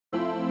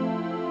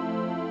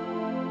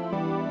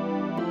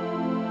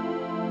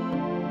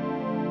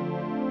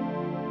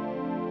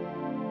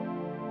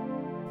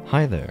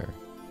Hi there,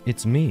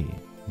 it's me,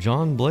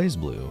 John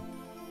BlazBlue.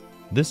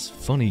 This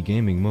Funny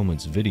Gaming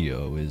Moments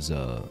video is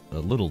a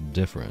little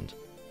different.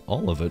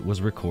 All of it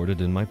was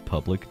recorded in my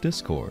public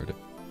Discord.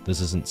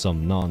 This isn't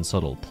some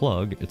non-subtle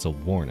plug, it's a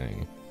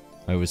warning.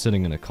 I was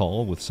sitting in a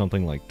call with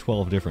something like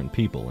 12 different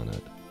people in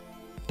it.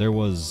 There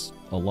was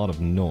a lot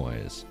of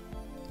noise.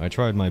 I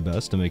tried my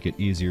best to make it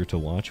easier to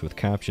watch with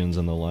captions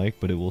and the like,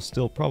 but it will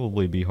still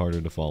probably be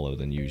harder to follow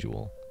than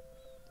usual.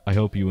 I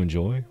hope you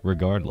enjoy,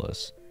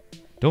 regardless.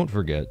 Don't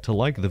forget to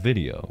like the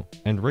video,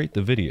 and rate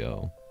the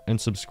video, and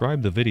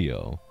subscribe the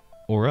video,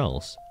 or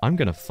else I'm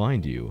gonna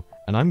find you,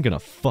 and I'm gonna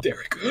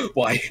Derek,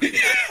 why?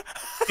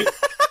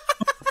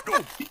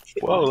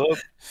 Wow,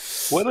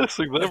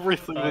 witnessing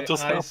everything that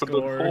just happened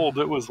unfold,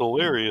 it was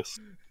hilarious.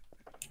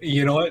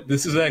 You know what?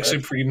 This is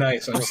actually pretty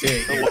nice, I'm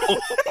saying.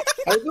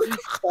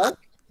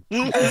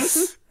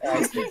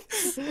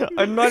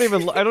 I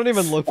don't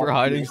even look for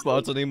hiding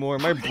spots anymore.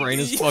 My brain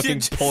is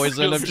fucking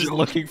poisoned. I'm just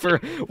looking for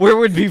where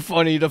would be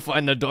funny to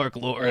find the Dark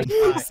Lord.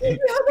 How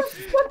the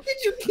fuck did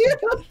you get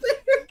up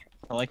there?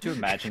 I like to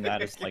imagine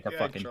that as like a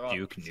fucking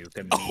Duke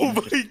Nukem. Oh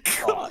my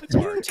god!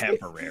 Or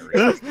temporary.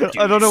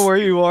 I don't know where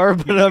you are,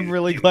 but I'm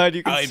really glad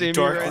you can see me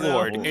Dark right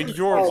Lord, now. and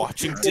you're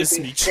watching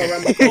Disney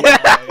Channel.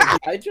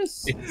 I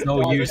just... It's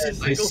no use.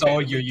 I saw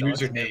your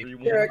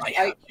username. Derek, I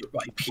have your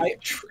IP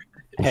address.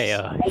 Hey,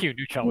 you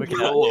new channel.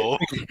 Hello.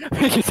 We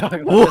can talk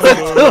about What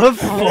this.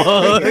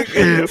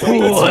 the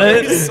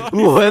fuck?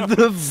 What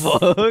the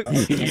fuck?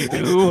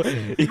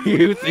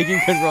 You think you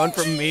can run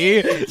from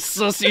me,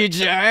 sussy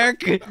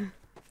Jack?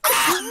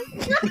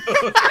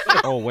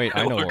 Oh wait,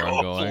 I know where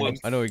I'm going.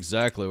 I know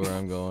exactly where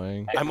I'm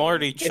going. I'm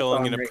already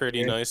chilling in a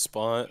pretty nice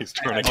spot. He's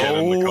trying to get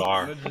in the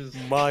car.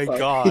 My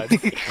god.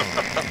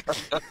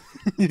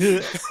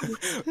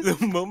 The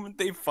moment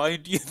they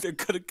find you, they're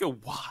gonna go,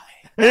 why?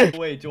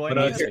 Wait, do I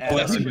need here,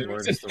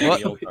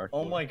 add-on?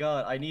 Oh my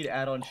god, I need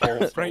add-on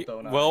shares, Right,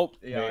 don't I? well,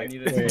 Yeah, I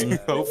need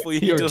it. hopefully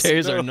he Your doesn't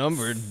days know. are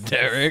numbered,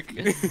 Derek.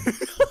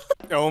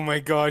 Oh my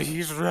god,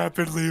 he's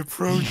rapidly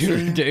approaching.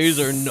 Your days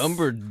are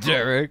numbered,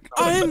 Derek.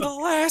 I'm the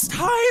last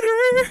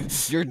hider!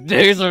 Your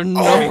days are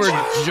numbered,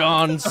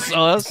 John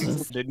Sus.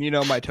 Didn't you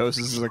know mitosis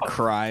is a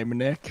crime,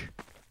 Nick?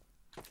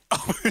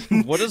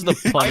 What is the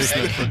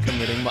punishment for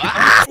committing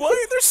Why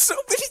are there so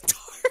many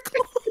Dark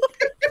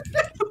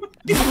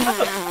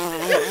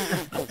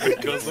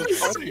Because it's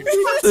funny.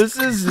 This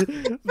is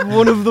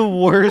one of the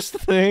worst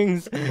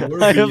things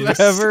I have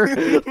ever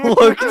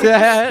looked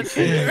at.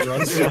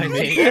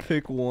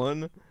 Pick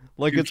one.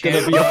 Like it's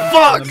gonna be a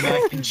fuck! The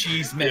mac and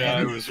cheese man.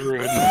 Yeah, it was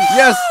rude.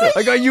 Yes!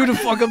 I got you to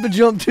fuck up the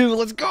jump too,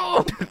 let's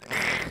go!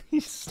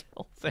 He's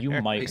still there.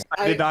 You might.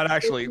 I did not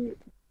actually.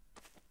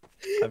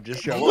 I'm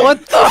just joking.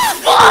 What the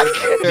fuck?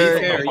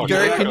 fair,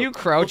 Garry, can you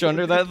crouch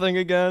under that thing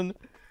again?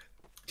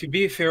 To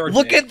be fair,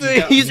 Look at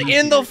the- he's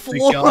in the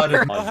floor!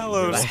 Oh,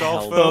 hello,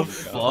 Stolfo.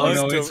 fuck?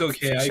 No, it's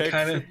okay, I Check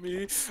kinda- for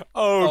me.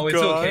 Oh, it's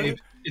god. okay.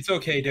 It's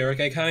okay, Derek.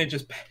 I kind of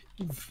just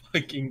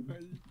fucking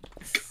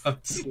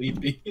got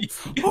sleepy.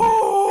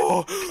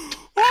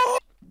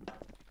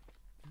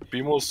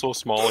 BMO's so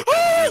small I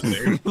can't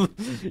use it.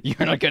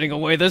 You're not getting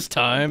away this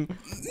time.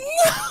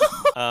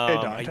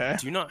 Dante. I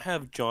do not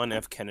have John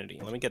F. Kennedy.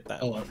 Let me get that.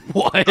 Hold on.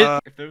 What?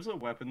 If there's a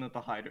weapon that the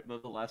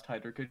last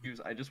hider could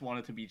use, I just want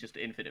it to be just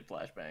infinite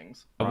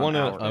flashbangs. I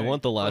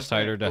want the last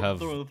hider to have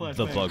Throw the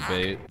the flashbang. bug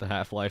bait, the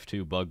Half-Life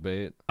 2 bug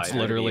bait. It's I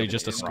literally already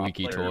just a have it.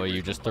 squeaky toy.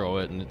 You just throw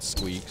it and it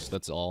squeaks.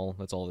 That's all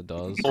it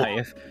does.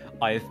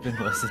 I've been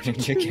listening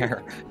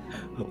to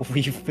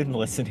We've been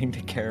listening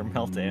to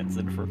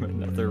Caramelldansen from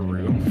another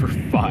room for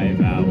 5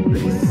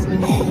 hours.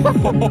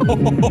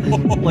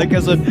 Like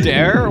as a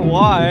dare?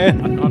 Why?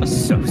 I'm not a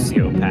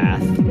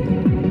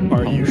sociopath.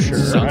 Are you sure?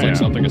 Sounds like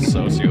something a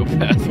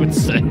sociopath would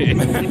say.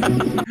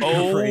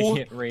 Oh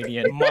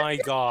Radiant. my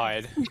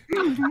god.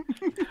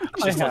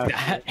 Just like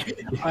that.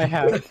 I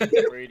have.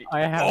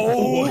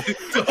 Oh!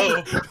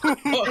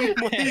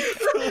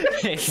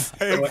 Hey,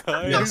 Hey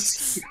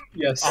guys.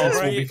 Yes, All this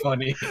will be right.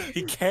 funny.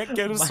 He can't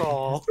get us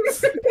all.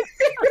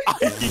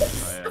 I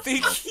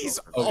think he's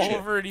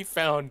already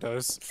found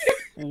us.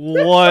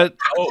 What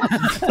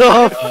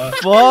the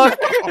fuck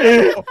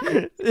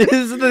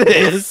is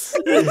this?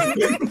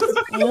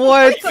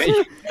 What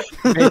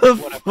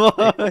the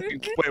fuck?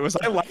 Wait, was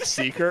I last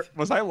seeker?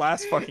 Was I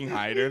last fucking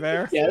hider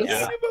there?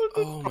 Yes.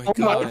 Oh my Oh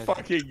my god.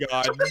 fucking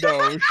god,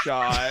 no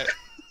shot.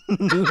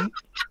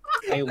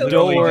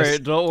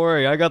 Don't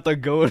worry. I got the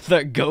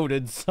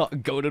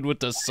goated with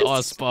the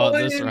sauce spot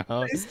this I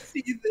round.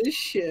 see this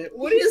shit.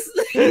 What is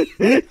this?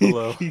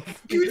 Hello.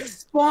 You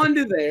spawned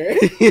there.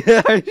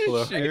 Yeah, I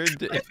Hello. sure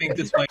did. I think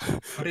this might.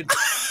 What did...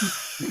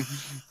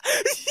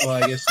 Oh,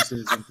 I guess this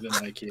is infinite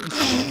IQ.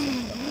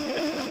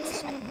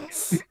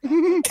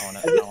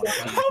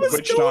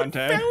 Which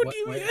Dante?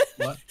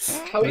 What?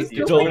 How is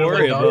Wait, Don't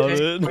worry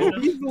Dante? about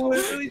it. He's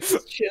literally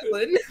just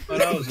chilling. Oh,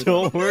 that was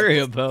Don't worry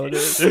about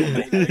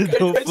it.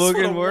 Don't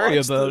fucking worry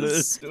about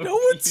it. No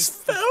one's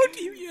found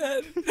you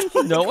yet.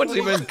 No one's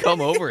even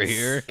come over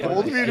here.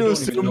 Told me I to don't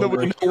assume even that know we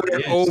where know it where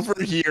is.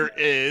 over here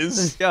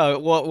is. Yeah,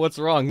 what's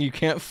wrong? You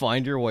can't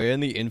find your way in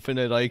the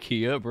infinite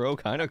IKEA, bro?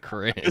 Kind of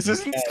cringe. This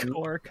isn't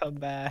Score, come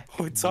back.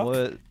 What's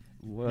up?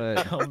 What?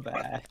 Come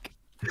back.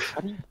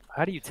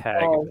 How do you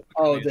tag?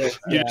 Oh, this.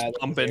 You Yeah, just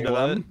bump into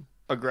them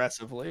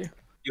aggressively.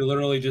 You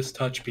literally just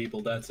touch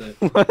people. That's it.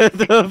 What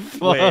the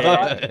fuck?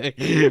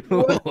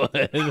 What?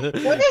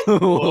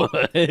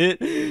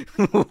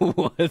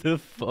 What the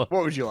fuck?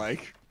 What would you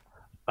like?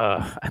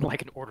 I'd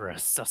like an order a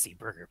sussy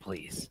burger,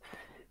 please.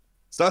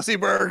 Sussy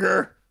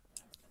burger.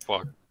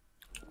 Fuck.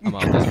 I'm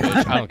out this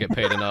bitch. I don't get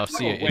paid enough.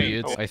 See ya, Oh, wait.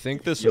 idiots. I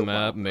think this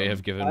map may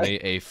have given me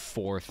a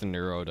 4th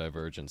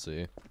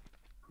neurodivergency.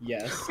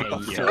 Yes.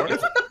 Yeah.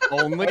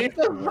 Only.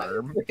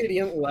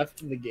 Radiant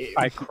left the game.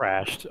 I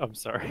crashed. I'm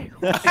sorry.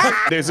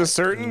 There's a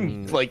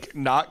certain, like,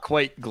 not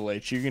quite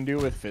glitch you can do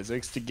with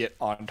physics to get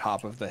on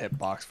top of the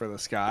hitbox for the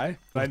sky.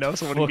 I know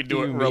someone who What can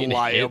do it you mean,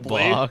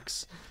 reliably.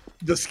 hitbox?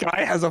 The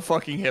sky has a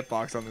fucking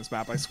hitbox on this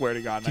map, I swear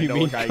to God. And Do you I know a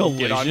mean guy who can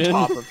get on collision?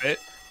 top of it.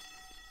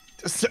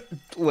 Just,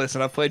 listen,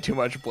 I've played too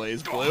much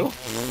Blaze Blue.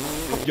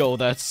 Yo,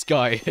 that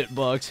sky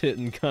hitbox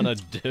hitting kinda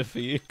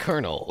diffy.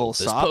 Colonel, Full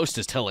this stop. post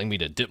is telling me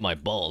to dip my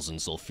balls in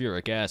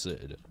sulfuric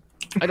acid.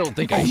 I don't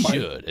think I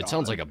should. It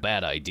sounds like a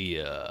bad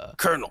idea.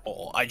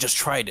 Colonel, I just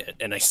tried it,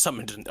 and I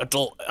summoned an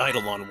adult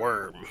Eidolon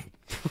worm.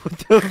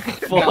 Fuck. Shut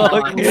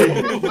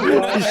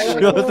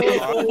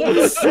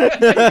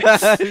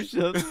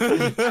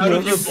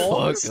the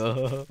fuck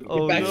up.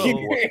 Oh Back no.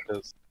 here.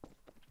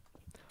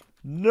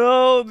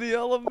 No, the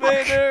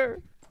elevator.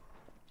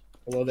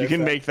 Hello there, You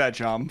can Fred. make that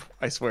jump.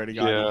 I swear to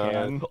God Yeah. you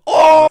can.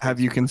 Oh!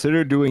 Have you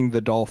considered doing the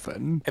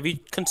dolphin? Have you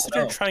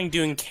considered trying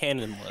doing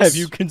cannonless? Have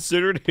you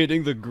considered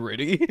hitting the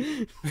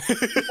griddy?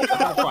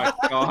 Oh my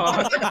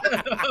god.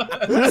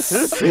 I want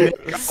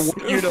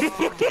you to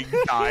fucking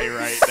die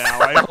right now.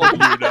 I hope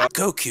you know.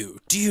 Goku,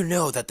 do you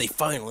know that they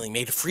finally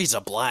made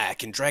Frieza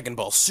black in Dragon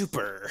Ball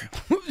Super?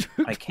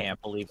 I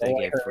can't believe they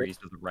gave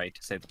Frieza the right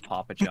to say the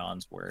Papa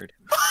John's word.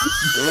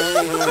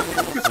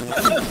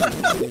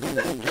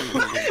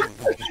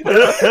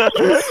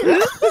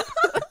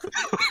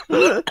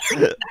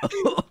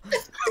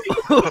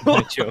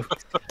 My joke.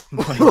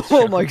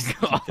 Oh my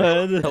god.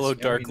 Hello,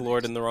 Dark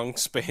Lord in the wrong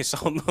space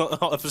on the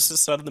opposite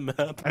side of the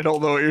map. I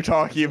don't know what you're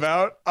talking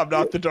about. I'm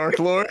not the Dark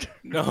Lord.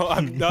 No,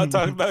 I'm not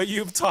talking about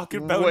you. I'm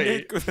talking about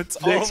Wait, Nick. That's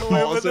all Nick's the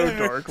way over also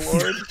there. Dark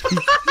Lord.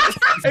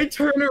 I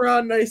turn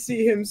around and I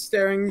see him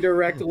staring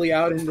directly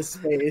out into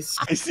space.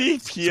 I see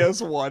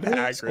PS1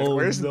 Hagrid. Oh,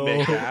 Where's no.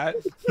 Nick at?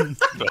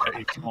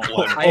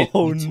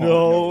 Oh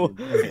no.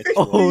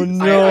 Oh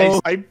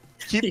no. I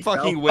keep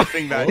fucking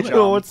whipping that jump.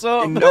 Yo, what's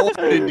up? And no one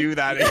to do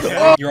that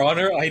again. Your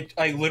Honor,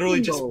 I literally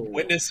just No.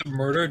 witnessed a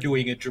murder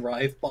doing a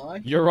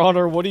drive-by. Your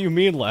Honor, what do you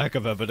mean lack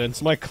of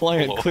evidence? My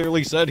client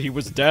clearly said he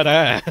was dead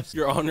ass.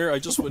 Your Honor, I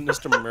just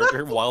witnessed a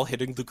murder while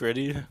hitting the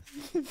griddy.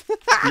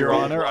 Your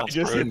Honor, I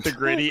just hit the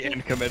griddy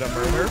and commit a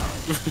murder.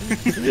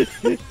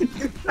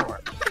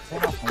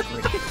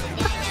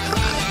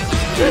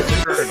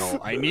 Colonel,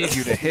 I need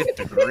you to hit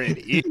the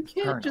griddy. You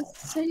can't just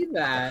say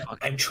that.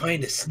 I'm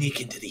trying to sneak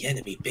into the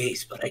enemy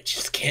base, but I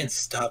just can't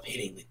stop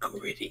hitting the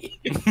griddy.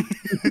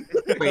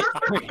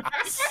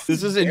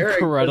 This is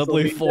Eric,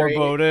 incredibly this'll be great.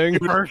 foreboding.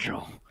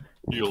 Virgil.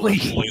 You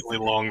live slightly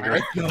longer,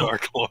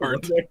 Dark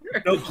Lord.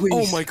 No, please.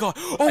 Oh my god!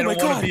 I Oh don't my want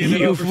to god! be in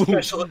You an fool.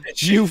 special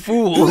edition. You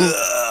fool.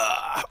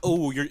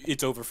 Oh,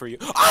 it's over for you.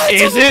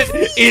 Is it?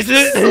 Is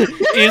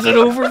it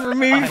over for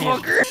me,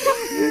 fucker?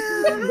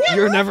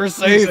 You're never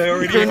safe. I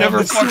already You're have never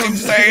this fucking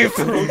safe.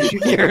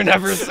 You're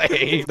never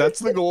safe. That's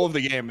the goal of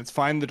the game. It's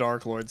find the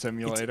Dark Lord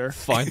simulator.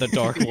 Find the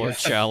Dark Lord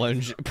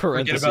challenge. Forget about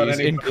Parentheses.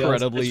 anybody else,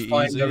 Incredibly just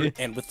find easy. every-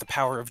 And with the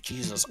power of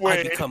Jesus, I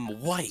Wait. become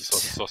white.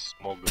 So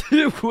small.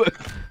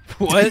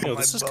 What? Yo,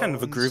 this is kind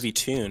of a groovy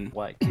tune.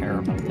 What?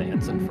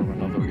 Caramelldansen from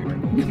another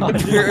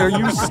world. Are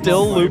you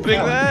still looping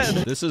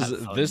that? This is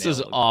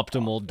That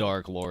optimal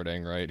Dark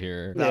Lording right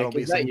here. That'll Nick,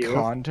 be is that some you?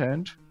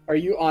 content. Are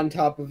you on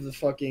top of the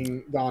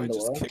fucking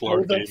gondola? just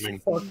How the gaming.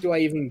 fuck do I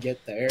even get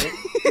there?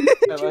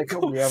 I like how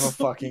we have a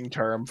fucking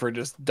term for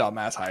just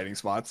dumbass hiding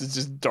spots. It's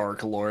just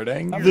Dark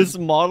Lording. This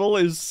model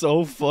is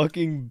so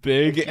fucking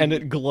big and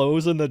it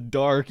glows in the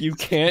dark. You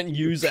can't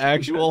use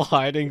actual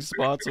hiding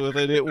spots with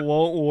it. It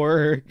won't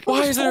work.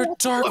 Why is there a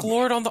Dark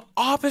Lord on the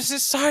opposite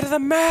side of the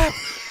map?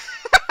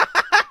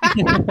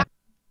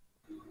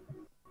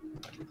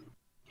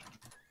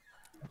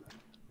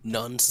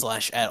 None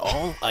 / at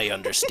all? I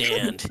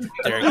understand.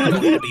 There are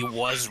going to be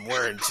was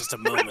word in just a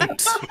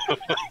moment.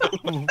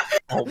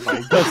 Oh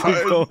my This is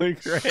god. going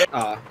great.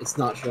 It's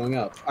not showing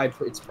up.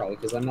 It's probably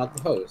because I'm not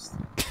the host.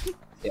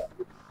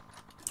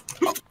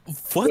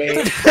 What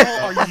Wait. the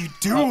hell are you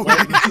doing?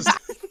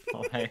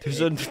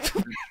 There's a...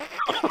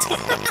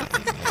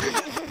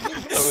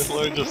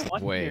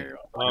 Wait,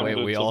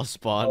 we all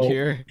spawned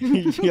here?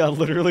 Yeah,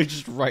 literally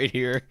just right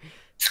here.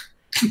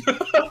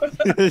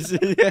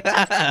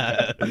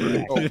 Yeah.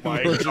 Oh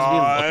my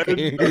god.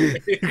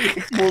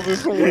 We'll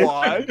just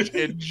watch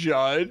and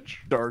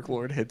judge. Dark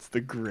Lord hits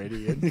the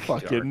griddy and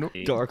fucking...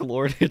 Dark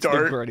Lord hits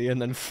the griddy and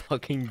then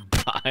fucking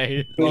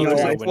dies. Oh, no,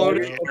 I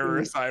floating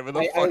error sign with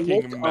a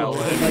fucking melon.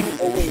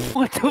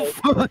 What the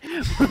fuck?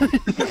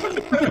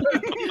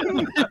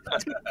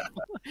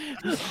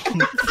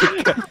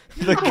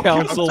 The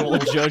council will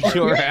judge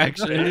your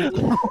actions.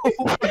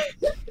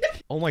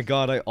 Oh my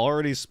god, I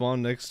already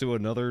spawned next to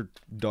another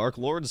Dark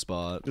Lord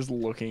spot. Just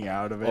looking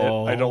out of it.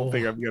 I don't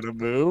think I'm gonna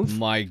move.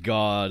 My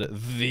god,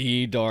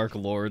 the Dark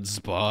Lord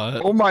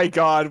spot. Oh my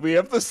god, we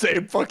have the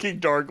same fucking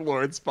Dark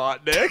Lord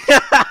spot, Nick.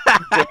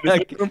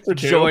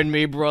 Join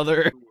me,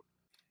 brother.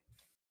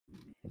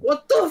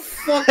 What the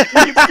fuck?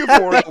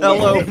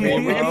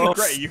 Hello,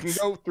 Great, you can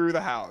go through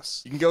the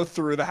house. You can go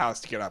through the house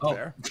to get up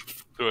there.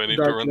 Do I need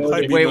to run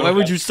the Wait, why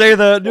would you say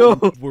that?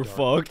 No, we're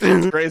fucked.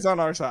 Gray's on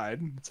our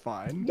side. It's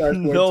fine.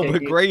 No,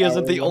 but Gray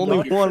isn't the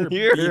only one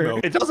here.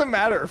 It doesn't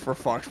matter if we're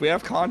fucked. We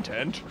have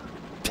content.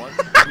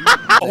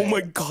 Oh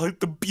my god,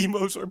 the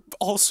BMOs are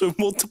also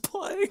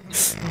multiplying.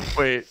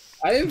 Wait.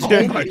 I have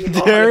Derek?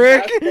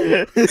 Derek?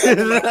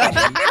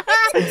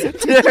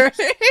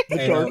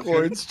 The Dark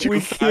Lord's too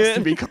fast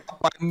to be caught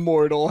by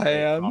mortal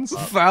hands.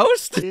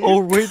 Faust?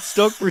 Oh wait,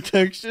 stuck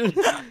protection.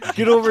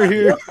 Get over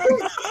here.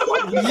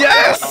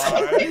 Yes!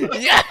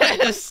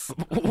 Yes!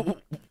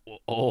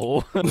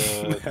 Oh.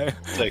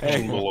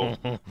 Section below.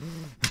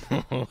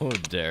 Oh,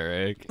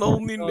 Derek.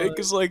 Only Nick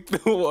is like the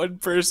one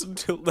person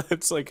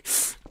that's like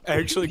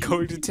actually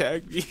going to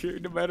tag me here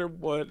no matter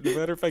what. No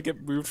matter if I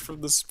get moved from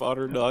the spot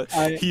or not,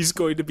 he's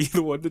going to be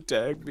the one to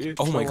tag me.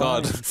 Oh my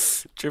god.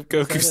 Trip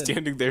Goku's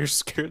standing there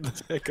scared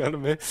the heck out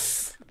of me.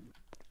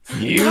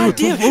 God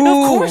damn,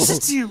 of course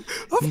it's you!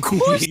 Of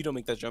course! You don't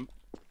make that jump.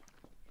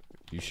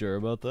 You sure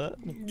about that?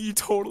 You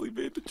totally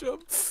made the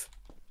jump.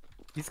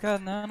 He's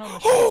got none on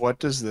the What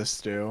does this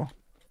do?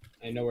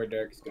 I know where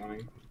Derek's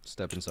going.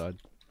 Step inside.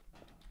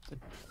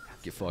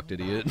 Get fucked,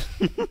 idiot.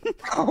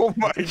 Oh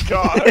my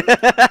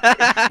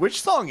god.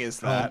 Which song is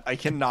that? I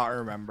cannot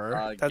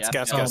remember. That's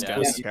gas.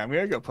 Okay, I'm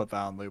gonna go put that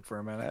on loop for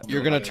a minute.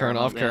 You're gonna turn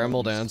off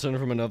Caramelldansen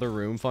from another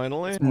room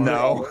finally?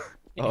 No.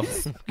 Oh,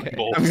 okay.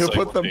 I'm gonna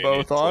put them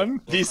both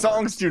on. These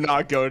songs do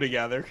not go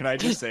together. Can I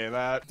just say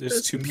that?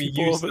 There's two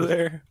people over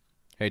there.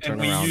 Hey, turn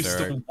and around, we used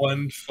Derek. the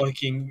one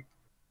fucking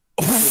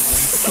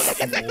lens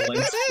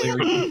flare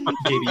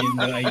Gideon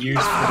that I use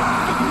for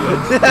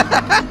the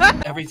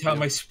videos. Every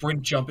time I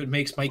sprint jump, it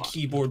makes my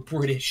keyboard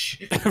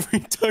British.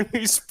 Every time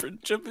I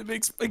sprint jump, it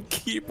makes my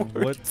keyboard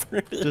What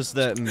British. does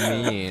that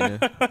mean?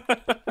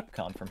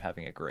 Gone from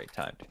having a great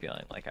time to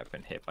feeling like I've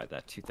been hit by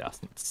that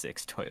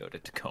 2006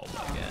 Toyota Tacoma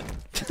again.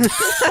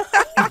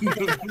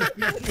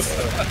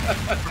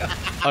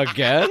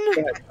 Again?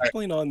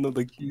 Probably not in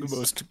the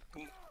most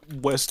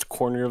west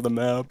corner of the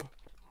map.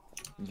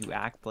 You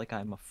act like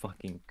I'm a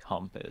fucking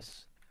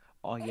compass.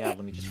 Oh yeah,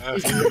 let me just...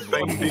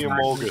 Thank the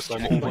Amogus,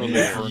 I'm over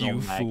there.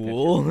 You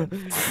fool.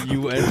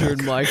 You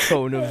entered my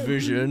cone of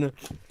vision.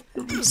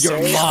 You're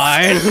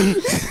mine!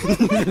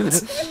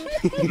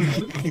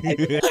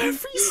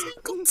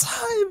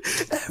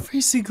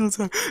 Every single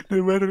time,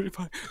 no matter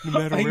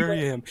where I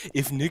am,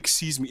 if Nick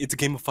sees me, it's a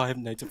game of Five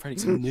Nights at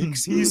Freddy's. If Nick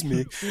sees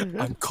me,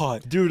 I'm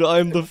caught. Dude,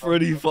 I'm the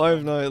Freddy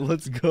Five Night,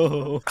 let's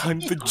go.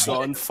 I'm the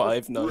John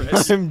Five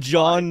Nights. I'm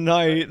John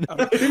Knight.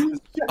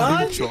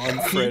 I'm John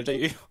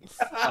Freddy.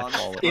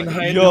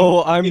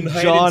 Yo, I'm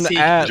John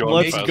at,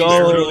 let's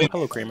go.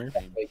 Hello, Kramer.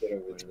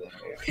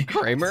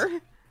 Kramer?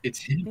 It's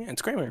him. Yeah,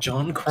 it's Kramer.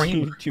 John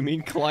Kramer. Do you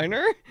mean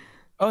Kleiner?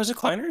 Oh, is it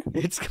Kleiner?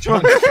 It's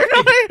John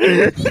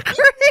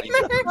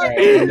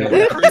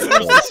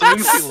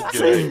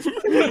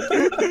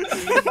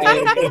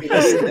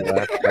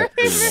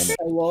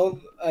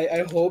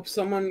I hope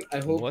someone,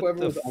 What whoever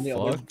the was on the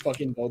other fuck?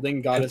 fucking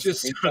building got That a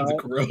just sounds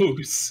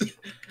gross.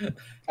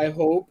 I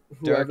hope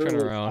Derek, whoever turn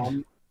was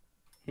around.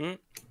 on...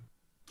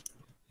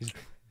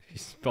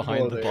 He's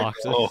behind the there.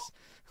 boxes. Oh.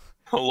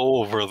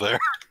 Hello over there.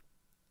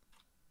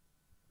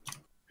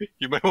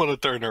 You might want to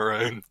turn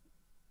around.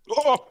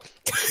 Oh!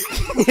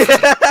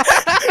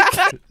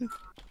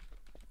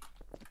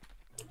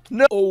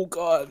 No. Oh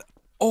god.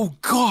 Oh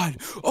god.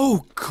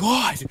 Oh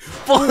god.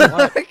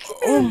 Fuck.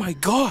 Oh my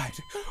god.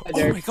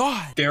 Oh my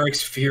god.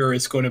 Derek's fear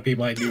is going to be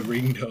my new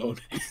ringtone.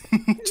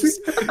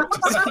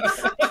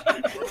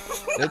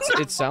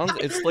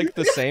 It's like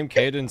the same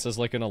cadence as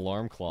like an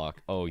alarm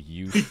clock. Oh,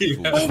 you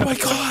fool. Oh my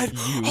god.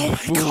 You Oh my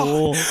fool.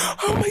 god.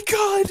 Oh my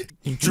god.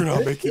 You're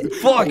not making it.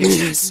 Fuck.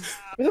 Yes.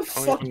 Where the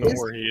I don't fuck even know is...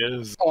 where he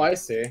is. Oh, I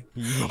see.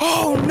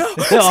 Oh no.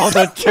 Oh,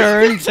 the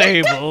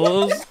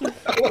turntables.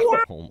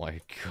 Oh my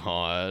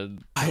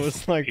god. It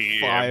was like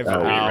Yeah, 5 oh,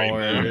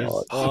 hours.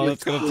 God. Oh,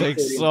 it's gonna take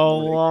so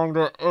long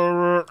to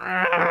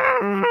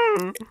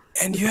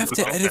And you have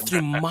to edit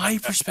through my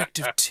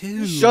perspective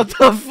too. Shut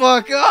the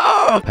fuck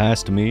up!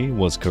 Past me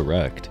was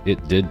correct.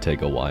 It did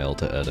take a while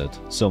to edit.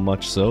 So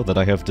much so that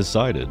I have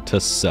decided to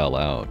sell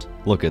out.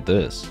 Look at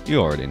this. You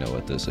already know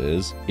what this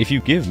is. If you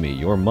give me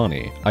your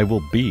money, I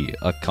will be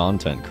a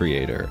content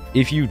creator.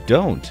 If you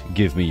don't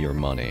give me your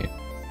money,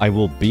 I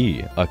will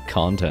be a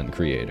content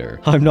creator.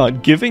 I'm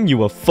not giving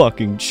you a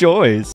fucking choice.